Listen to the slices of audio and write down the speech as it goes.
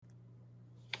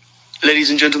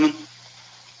Ladies and gentlemen,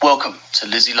 welcome to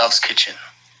Lizzie Loves Kitchen.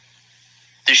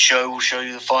 This show will show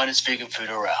you the finest vegan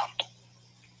food around.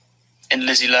 In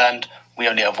Lizzie Land, we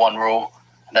only have one rule,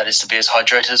 and that is to be as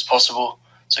hydrated as possible,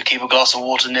 so keep a glass of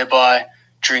water nearby,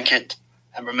 drink it,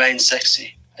 and remain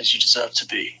sexy as you deserve to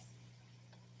be.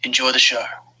 Enjoy the show.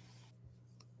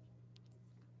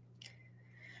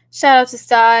 Shout out to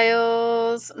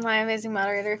Styles, my amazing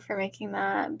moderator, for making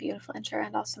that beautiful intro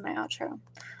and also my outro.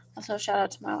 Also, shout out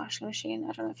to my washing machine.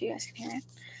 I don't know if you guys can hear it.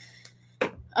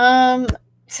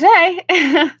 Today,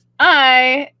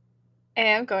 I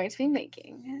am going to be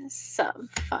making some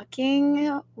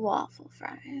fucking waffle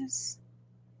fries.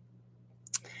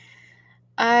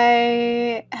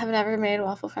 I have never made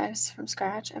waffle fries from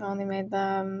scratch. I've only made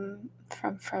them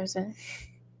from frozen.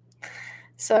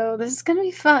 So this is going to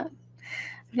be fun.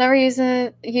 I've never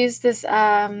used this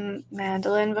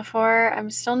mandolin before. I'm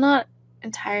still not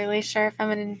entirely sure if I'm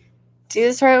going to do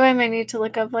this the right way. I might need to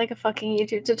look up like a fucking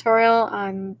YouTube tutorial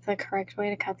on the correct way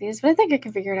to cut these, but I think I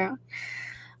can figure it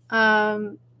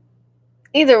out.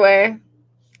 Either way,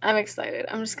 I'm excited.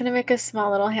 I'm just going to make a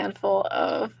small little handful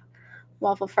of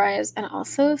waffle fries and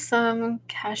also some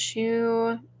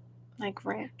cashew like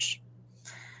ranch.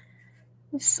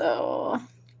 So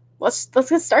let's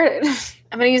get started.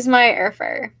 I'm going to use my air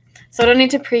fryer. So I don't need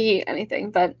to preheat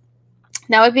anything, but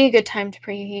now would be a good time to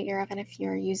preheat your oven if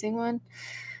you're using one.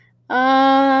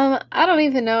 I don't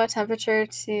even know what temperature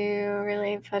to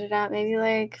really put it at. Maybe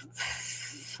like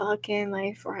fucking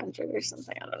like 400 or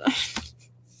something. I don't know.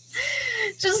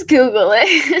 Just Google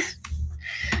it.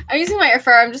 I'm using my air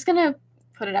fryer. I'm just going to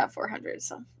put it at 400.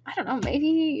 So I don't know. Maybe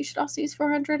you should also use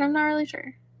 400. I'm not really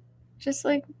sure. Just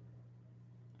like,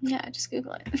 yeah, just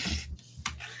Google it.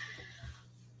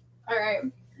 All right.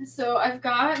 So I've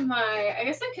got I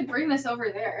guess I could bring this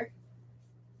over there.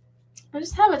 I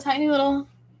just have a tiny little,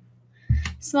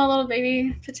 small little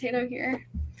baby potato here.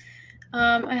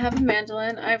 I have a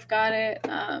mandolin. I've got it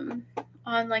on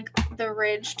like the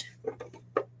ridged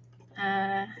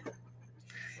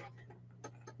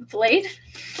blade.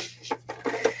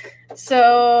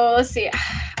 So let's see.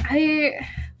 I'm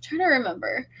trying to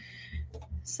remember.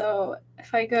 So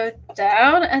if I go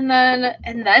down and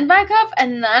then back up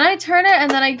and then I turn it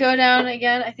and then I go down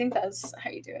again, I think that's how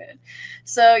you do it.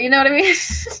 So you know what I mean?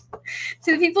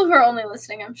 To the people who are only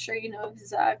listening, I'm sure you know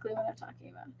exactly what I'm talking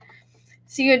about.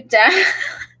 So you go down.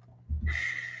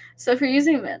 So if you're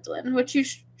using a mandolin, which you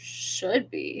should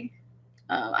be,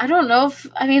 I don't know if,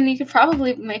 I mean, you could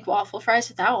probably make waffle fries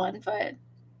with that one, but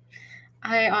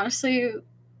I honestly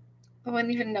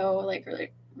wouldn't even know like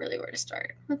really where to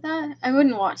start with that. I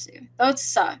wouldn't want to. That would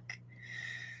suck.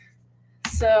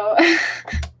 So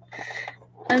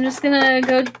I'm just gonna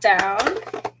go down.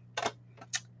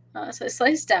 So I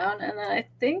slice down and then I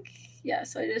think, yeah,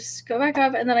 so I just go back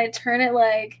up and then I turn it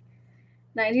like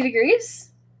 90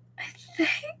 degrees, I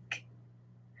think.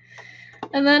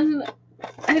 And then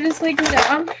I just like go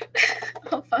down.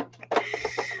 Oh fuck.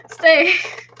 Stay.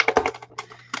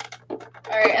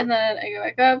 Alright, and then I go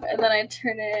back up, and then I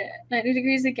turn it 90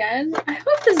 degrees again. I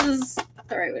hope this is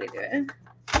the right way to do it.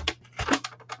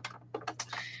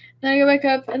 Then I go back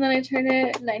up, and then I turn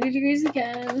it 90 degrees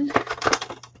again.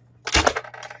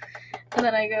 And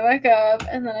then I go back up,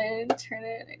 and then I turn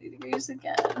it 90 degrees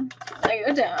again. And I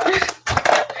go down.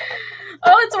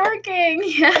 Oh, it's working!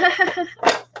 Yeah!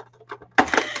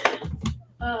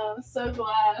 Oh, I'm so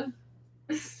glad.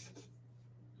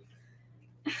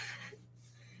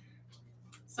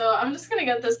 So I'm just going to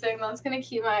get this thing that's going to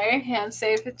keep my hand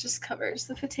safe. It just covers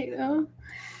the potato.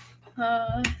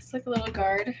 It's like a little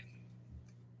guard.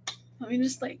 Let me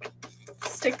just like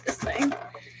stick this thing. All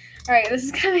right, this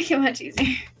is going to make it much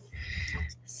easier.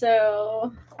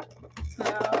 So,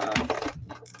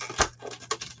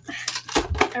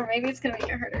 or maybe it's going to make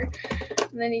it harder.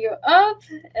 And then you go up,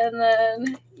 and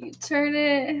then you turn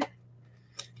it,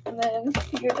 and then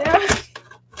you go down,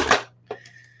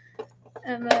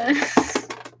 and then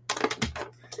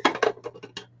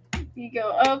you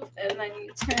go up, and then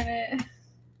you turn it,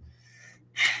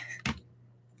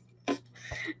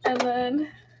 and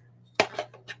then,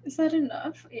 is that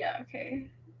enough? Yeah, okay.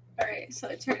 All right, so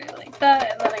I turn it like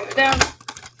that, and then I go down,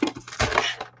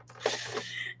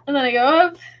 and then I go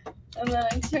up, and then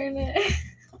I turn it,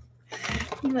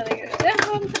 and then I go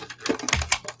down.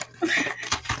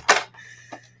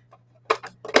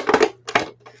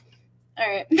 All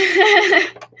right.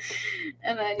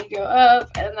 And then you go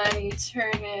up, and then you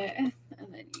turn it, and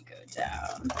then you go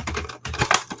down.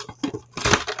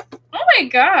 Oh my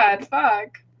god,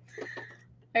 fuck.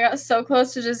 I got so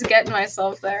close to just getting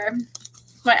myself there.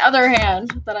 My other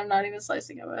hand that I'm not even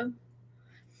slicing it with.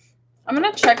 I'm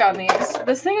gonna check on these.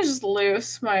 This thing is just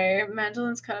loose. My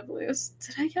mandolin's kind of loose.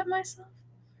 Did I get myself?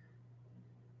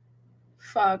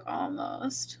 Fuck,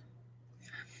 almost.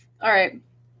 Alright.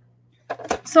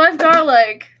 So I've got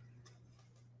like,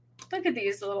 look at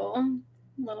these little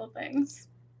things.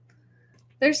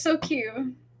 They're so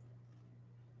cute.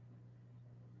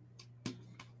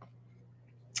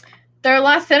 They're a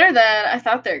lot thinner than I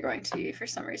thought they were going to be for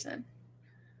some reason.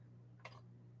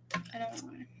 I don't know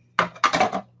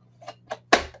why.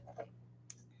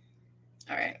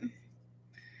 Alright.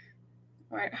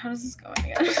 Alright, how does this go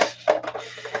again?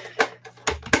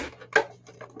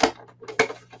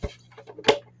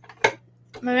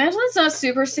 My mandolin's not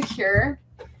super secure.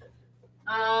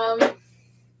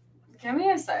 Give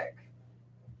me a sec.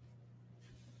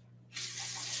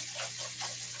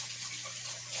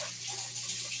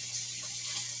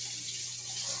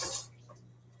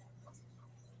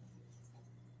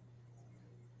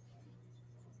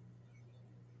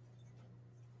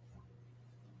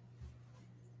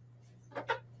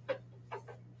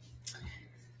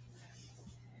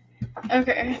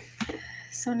 Okay.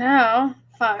 So now,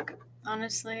 fuck.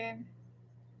 Honestly,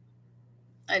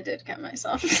 I did cut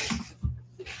myself.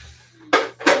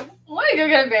 Let me go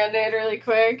get a Band-Aid really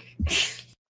quick.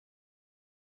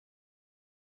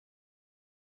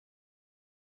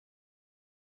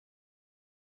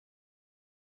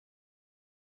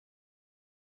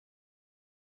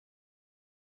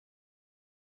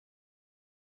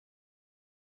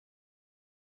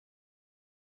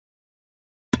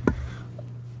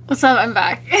 What's up? I'm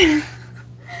back.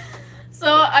 So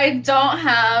I don't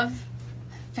have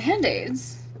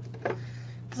Band-Aids.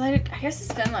 Because I guess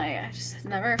it's been like, I just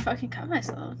never fucking cut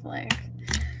myself. Like,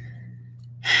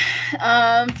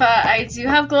 but I do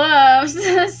have gloves,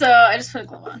 so I just put a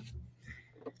glove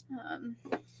on.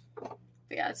 But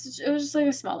yeah, it was just like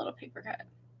a small little paper cut.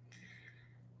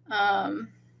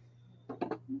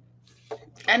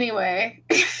 Anyway,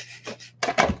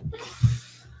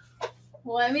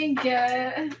 let me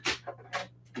get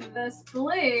this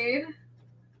blade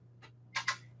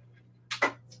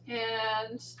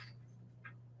and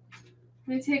I'm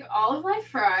gonna take all of my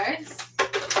fries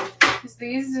because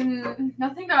these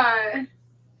nothing got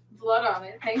blood on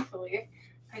it, thankfully.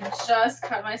 I just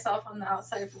cut myself on the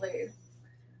outside blade.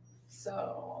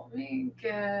 So let me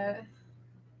get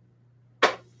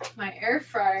my air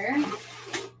fryer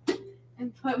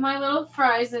and put my little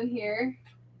fries in here.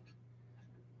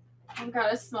 I've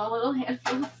got a small little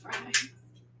handful of fries.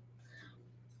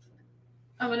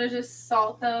 I'm gonna just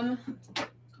salt them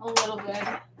a little bit.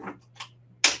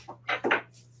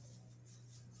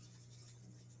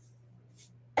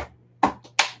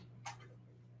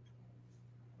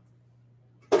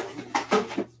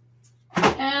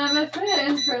 And I'm gonna put it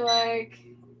in for like,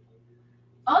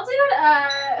 I'll do it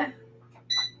at,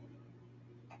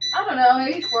 I don't know,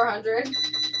 maybe 400.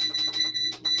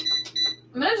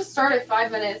 I'm gonna just start at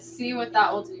 5 minutes, see what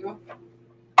that will do.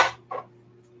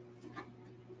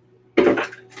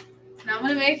 Now I'm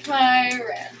gonna make my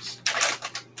ranch.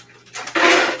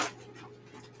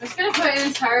 I'm just gonna put an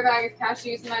entire bag of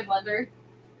cashews in my blender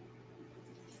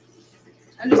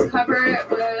and just cover it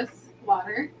with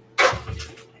water.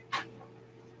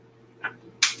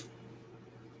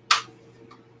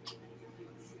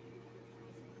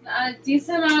 A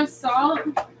decent amount of salt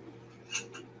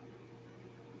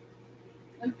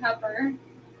and pepper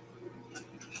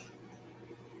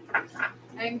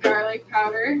and garlic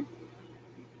powder.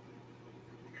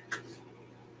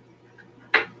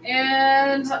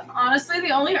 And honestly, the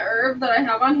only herb that I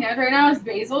have on hand right now is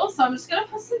basil, so I'm just gonna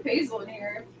put some basil in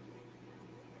here.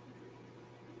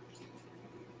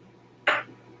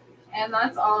 And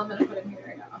that's all I'm gonna put in here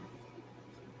right now.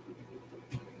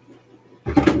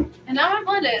 And now I'm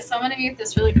gonna blend it, so I'm gonna mute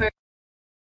this really quick.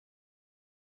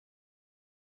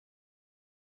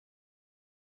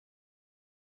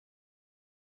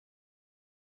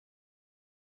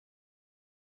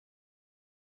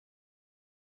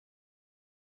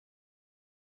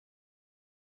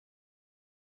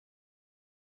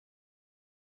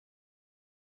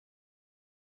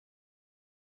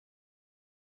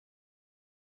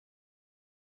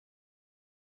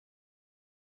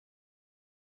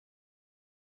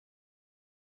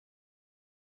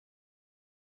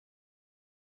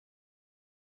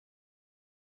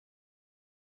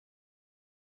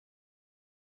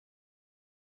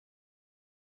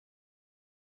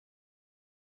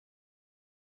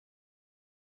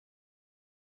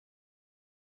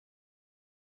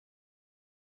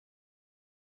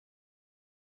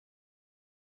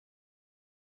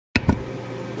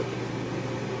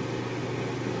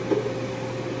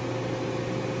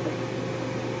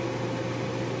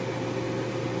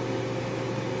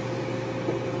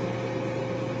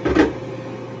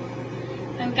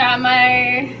 I've got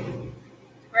my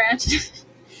ranch,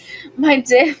 my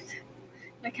dip,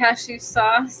 my cashew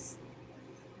sauce.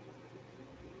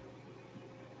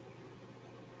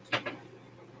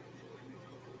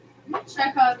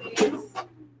 Check out these.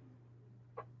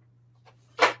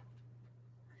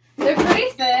 They're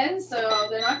pretty thin, so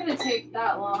they're not going to take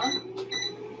that long.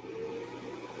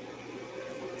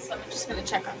 So I'm just going to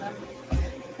check on them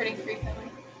pretty frequently.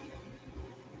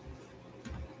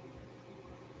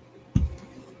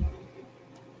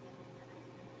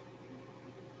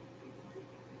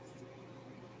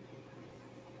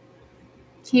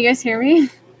 Can you guys hear me?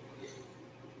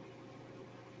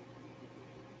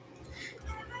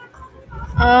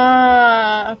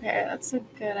 Okay, that's a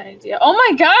good idea. Oh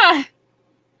my god!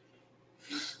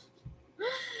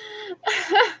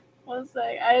 One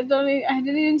sec. I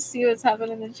didn't even see what's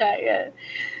happening in the chat yet.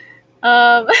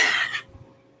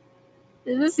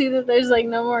 Did you see that there's like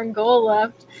no more gold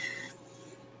left?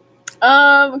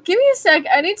 Give me a sec.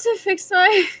 I need to fix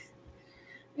my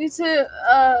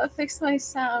fix my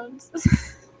sound.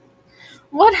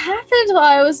 What happened while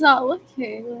I was not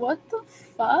looking? What the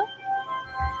fuck?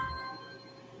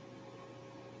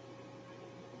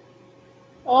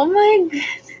 Oh my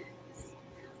goodness.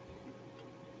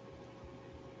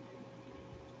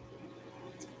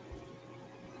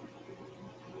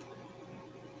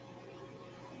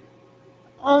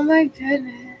 Oh my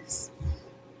goodness.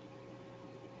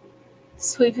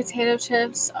 Sweet potato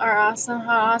chips are awesome.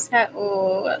 Hot cat.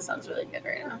 Oh, that sounds really good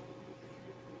right now.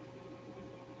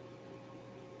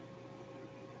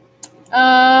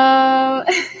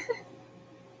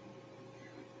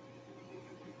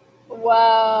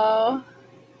 Wow.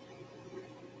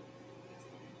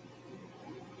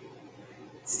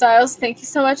 Styles, thank you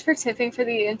so much for tipping for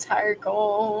the entire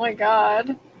goal. Oh my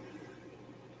god.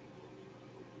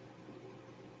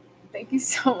 Thank you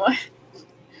so much.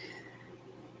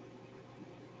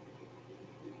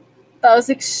 That was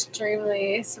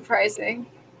extremely surprising.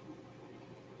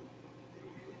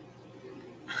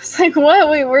 I was like, what?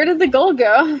 Wait, where did the goal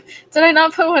go? Did I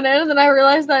not put one in? And then I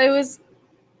realized that it was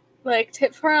like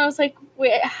tipped for, and I was like,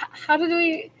 wait, how did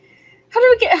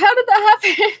that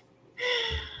happen?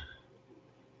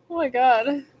 Oh my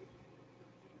god.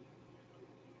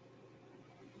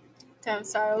 Damn,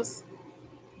 Styles.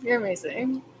 You're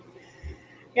amazing.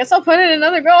 Guess I'll put in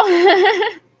another goal.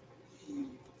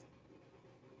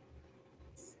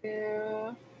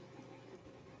 So,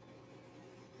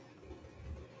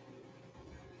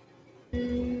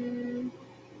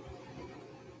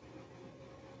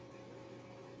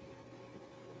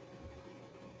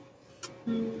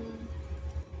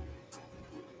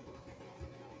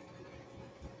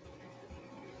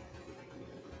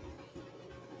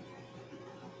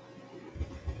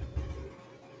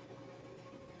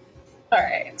 all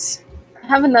right. I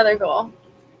have another goal.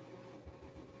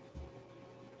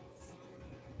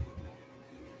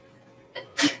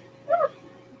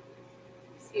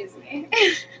 Excuse me.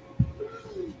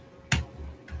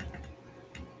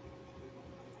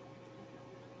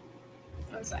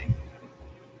 One second.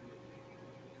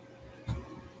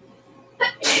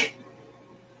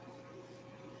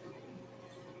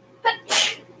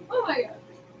 Oh my god.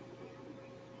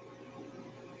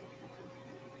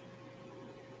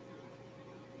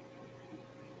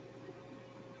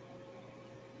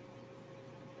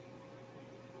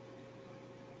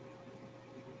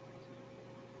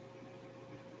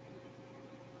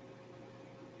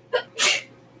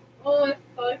 Oh my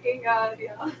fucking god,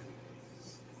 yeah.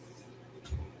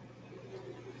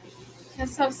 Can't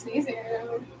stop sneezing right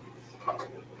now.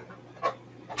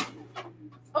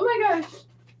 Oh my gosh.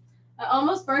 I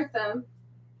almost burnt them.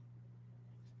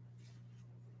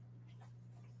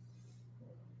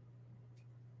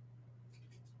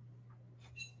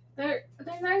 They're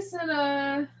nice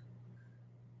and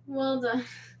well done.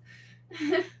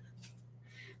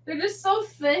 They're just so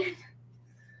thin.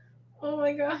 Oh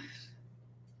my gosh.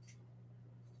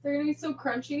 They're gonna be so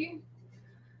crunchy.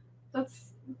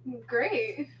 That's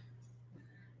great.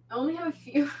 I only have a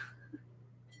few.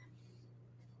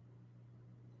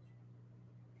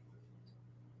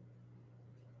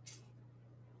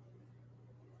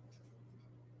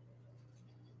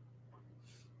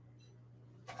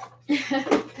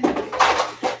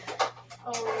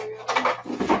 Oh my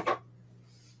god.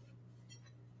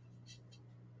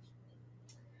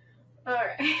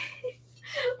 Alright.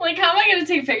 Like, how am I gonna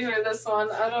take a picture of this one?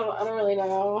 I don't really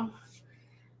know.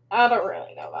 I don't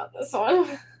really know about this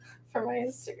one for my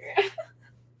Instagram.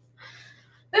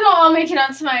 They don't all make it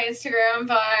onto my Instagram,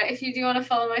 but if you do want to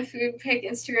follow my food pic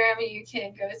Instagram, you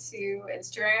can go to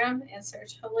Instagram and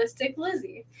search Holistic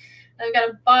Lizzie. I've got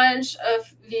a bunch of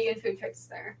vegan food pics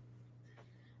there.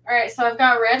 Alright, so I've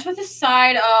got ranch with a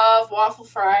side of waffle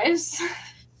fries.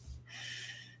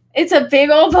 It's a big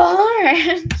old ball of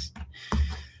ranch.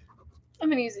 I'm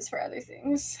gonna use this for other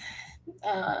things.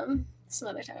 Some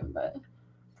other time, but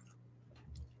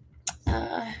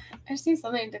I just need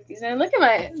something to dip these in. Look at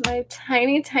my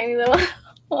tiny little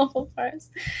waffle fries.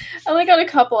 I only got a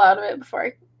couple out of it before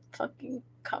I fucking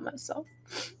caught myself.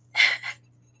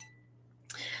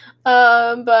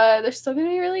 But they're still gonna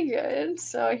be really good.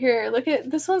 So here, look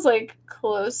at this one's like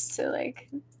close to like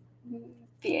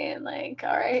being like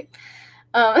all right.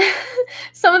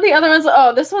 Some of the other ones.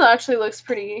 Oh, this one actually looks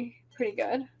pretty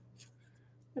good.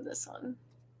 Look at this one.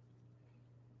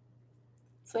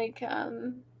 It's like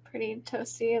pretty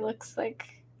toasty. It looks like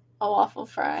a waffle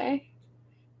fry,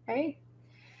 right?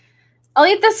 I'll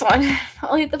eat this one.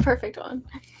 I'll eat the perfect one.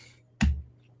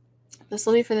 This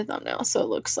will be for the thumbnail, so it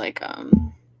looks like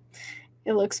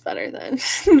it looks better than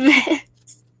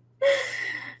this.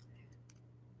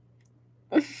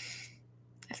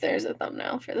 If there's a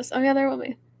thumbnail for this. Oh yeah, there will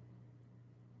be.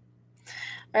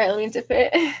 Alright, let me dip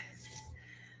it.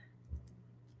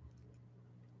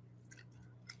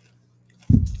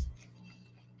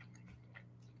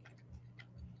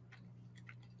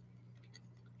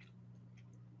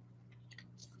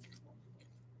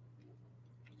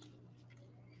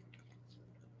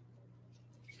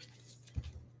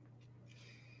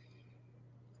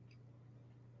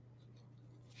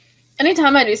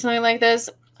 Anytime I do something like this,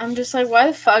 I'm just like, why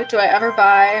the fuck do I ever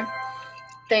buy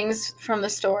things from the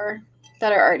store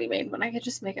that are already made when I could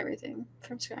just make everything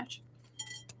from scratch?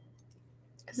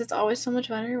 Because it's always so much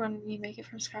better when you make it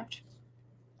from scratch.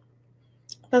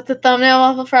 That's the thumbnail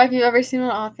waffle fry if you've ever seen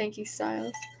one. Oh, thank you,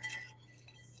 Styles.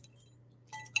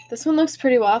 This one looks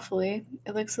pretty waffly.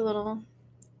 It looks a little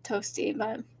toasty,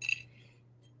 but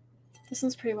this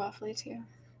one's pretty waffly too.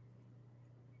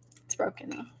 It's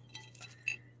broken though.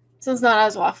 This one's not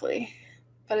as waffly,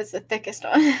 but it's the thickest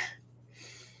one.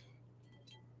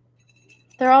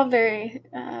 They're all very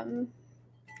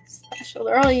special.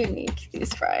 They're all unique,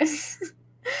 these fries.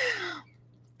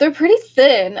 They're pretty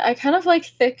thin. I kind of like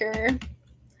thicker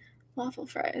waffle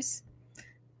fries.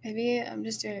 Maybe I'm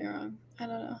just doing it wrong. I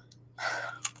don't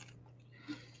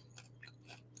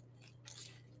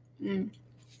know.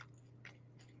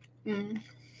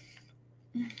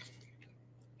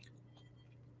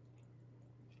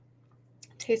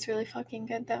 Tastes really fucking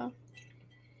good though.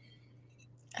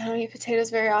 I don't eat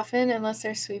potatoes very often unless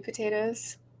they're sweet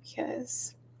potatoes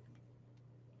because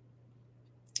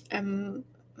I'm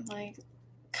like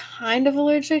kind of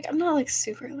allergic. I'm not like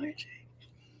super allergic.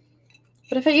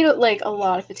 But if I eat like a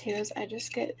lot of potatoes, I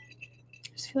just feel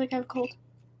like I have a cold.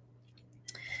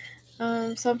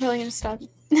 So I'm probably gonna stop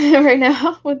right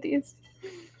now with these.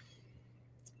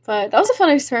 But that was a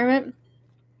fun experiment.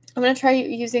 I'm gonna try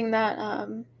using that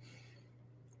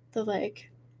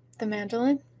the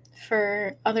mandolin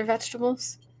for other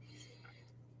vegetables.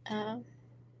 I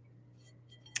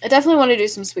definitely want to do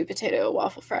some sweet potato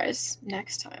waffle fries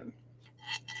next time.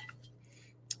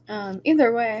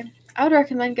 Either way, I would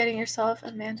recommend getting yourself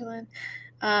a mandolin.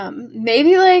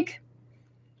 Maybe like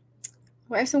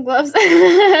wear some gloves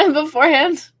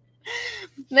beforehand.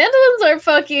 Mandolins are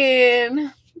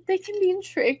fucking, they can be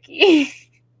tricky.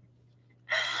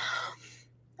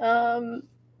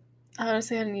 I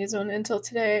honestly hadn't used one until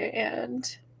today,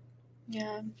 and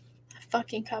yeah, I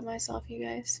fucking cut myself, you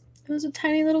guys. It was a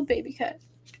tiny little baby cut.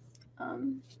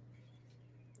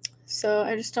 So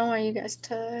I just don't want you guys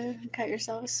to cut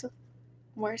yourselves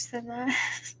worse than that.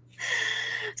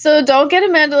 So don't get a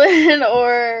mandolin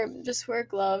or just wear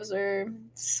gloves or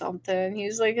something.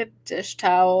 Use like a dish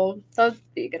towel. That would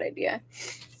be a good idea.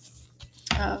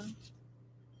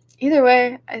 Either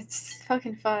way, it's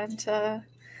fucking fun to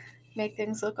make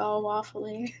things look all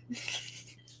waffly.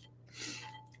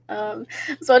 I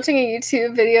was watching a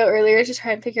YouTube video earlier to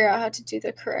try and figure out how to do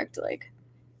the correct like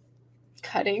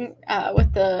cutting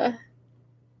with the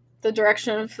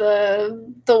direction of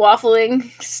the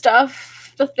waffling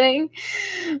stuff, the thing.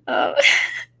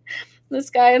 This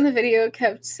guy in the video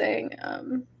kept saying,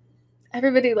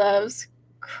 everybody loves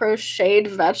crocheted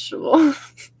vegetables.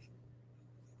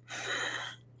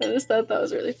 I just thought that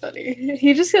was really funny.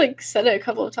 He just like said it a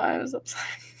couple of times. I was like,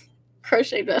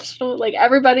 crocheted vegetable. Like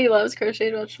everybody loves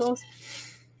crocheted vegetables.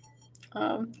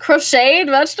 Crocheted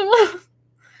vegetables?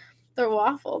 They're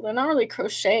waffle. They're not really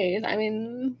crocheted. I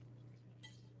mean,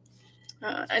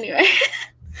 anyway.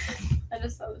 I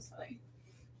just thought it was funny.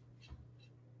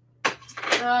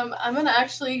 I'm gonna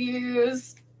actually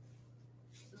use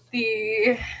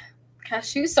the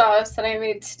cashew sauce that I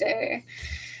made today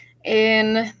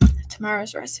in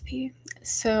tomorrow's recipe.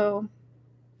 So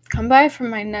come by for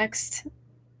my next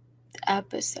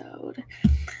episode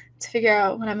to figure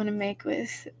out what I'm going to make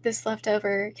with this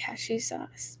leftover cashew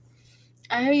sauce.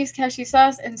 I have used cashew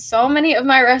sauce in so many of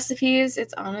my recipes.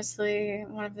 It's honestly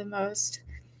one of the most,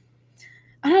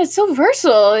 I don't know, it's so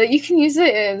versatile. You can use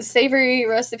it in savory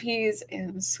recipes,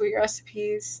 in sweet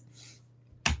recipes,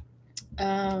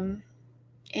 in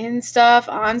stuff,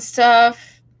 on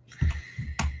stuff.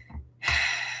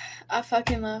 I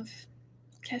fucking love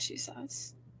cashew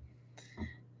sauce.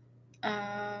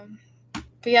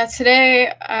 But yeah,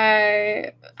 today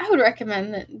I would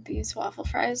recommend these waffle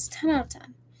fries. 10 out of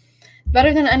 10.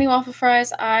 Better than any waffle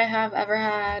fries I have ever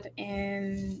had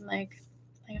in like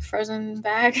a frozen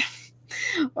bag.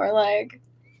 Or like,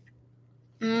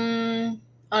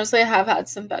 honestly, I have had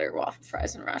some better waffle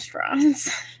fries in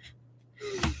restaurants.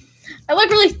 I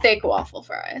like really thick waffle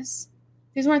fries.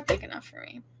 These weren't thick enough for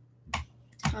me.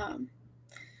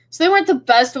 So they weren't the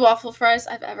best waffle fries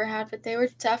I've ever had, but they were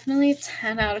definitely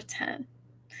 10 out of 10.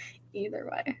 Either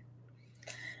way.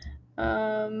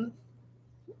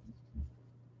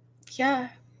 Yeah.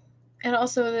 And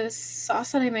also this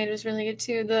sauce that I made was really good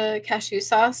too. The cashew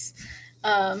sauce.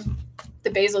 The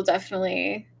basil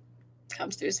definitely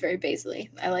comes through. It's very basil-y.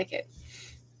 I like it.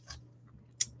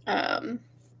 I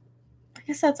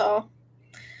guess that's all.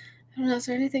 I don't know. Is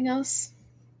there anything else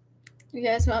you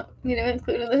guys want me to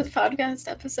include in this podcast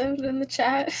episode in the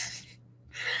chat?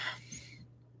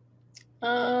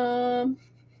 Well,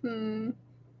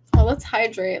 let's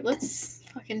hydrate. Let's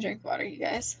fucking drink water, you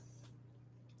guys.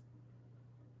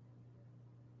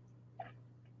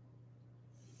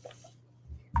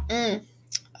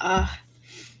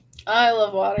 I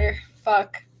love water.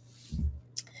 Fuck.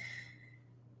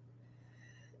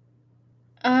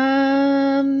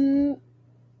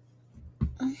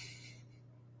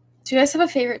 Do you guys have a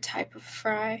favorite type of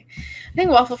fry? I think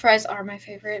waffle fries are my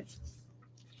favorite.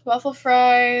 Waffle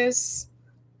fries,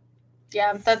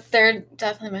 yeah, they're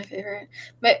definitely my favorite.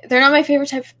 But they're not my favorite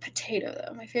type of potato,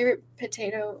 though. My favorite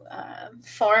potato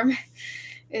form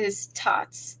is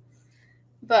tots.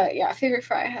 But yeah, favorite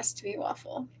fry has to be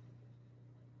waffle.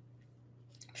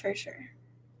 For sure.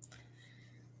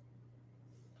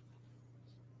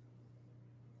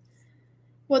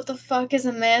 What the fuck is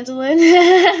a mandolin?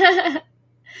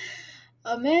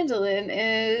 A mandolin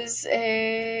is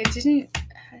a...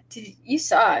 you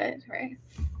saw it, right?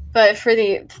 But for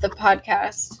the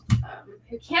podcast,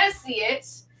 who can't see it,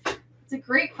 it's a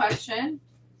great question.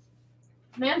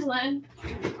 Mandolin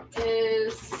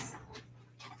is...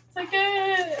 It's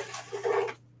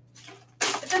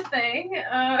a thing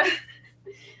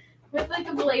with like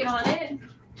a blade on it.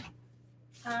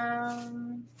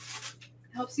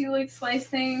 Helps you like slice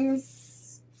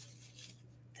things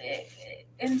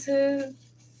into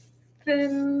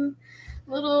thin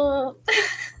little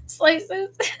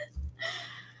slices.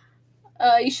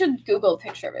 You should Google a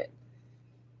picture of it.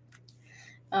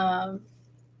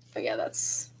 But yeah,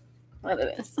 that's what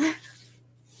it is.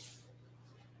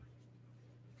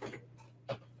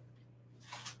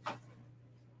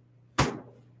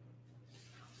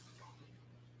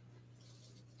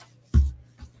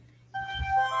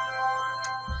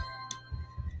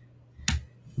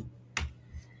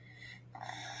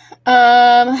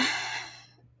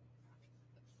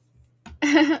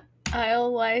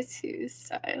 I'll lie to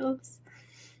styles.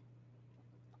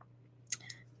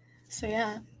 So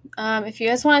yeah, if you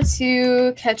guys want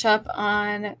to catch up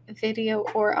on video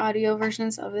or audio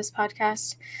versions of this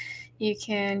podcast, you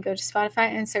can go to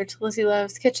Spotify and search Lizzie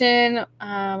Loves Kitchen,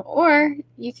 or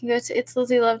you can go to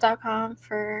itslizzielove.com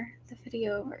for the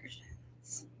video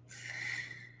versions.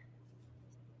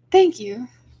 Thank you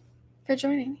for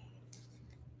joining me.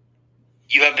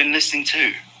 You have been listening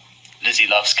to Lizzie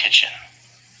Loves Kitchen.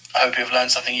 I hope you have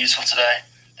learned something useful today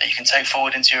that you can take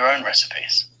forward into your own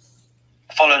recipes.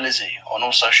 Follow Lizzie on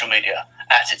all social media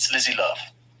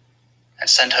 @itsLizzieLove and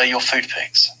send her your food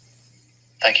pics.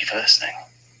 Thank you for listening.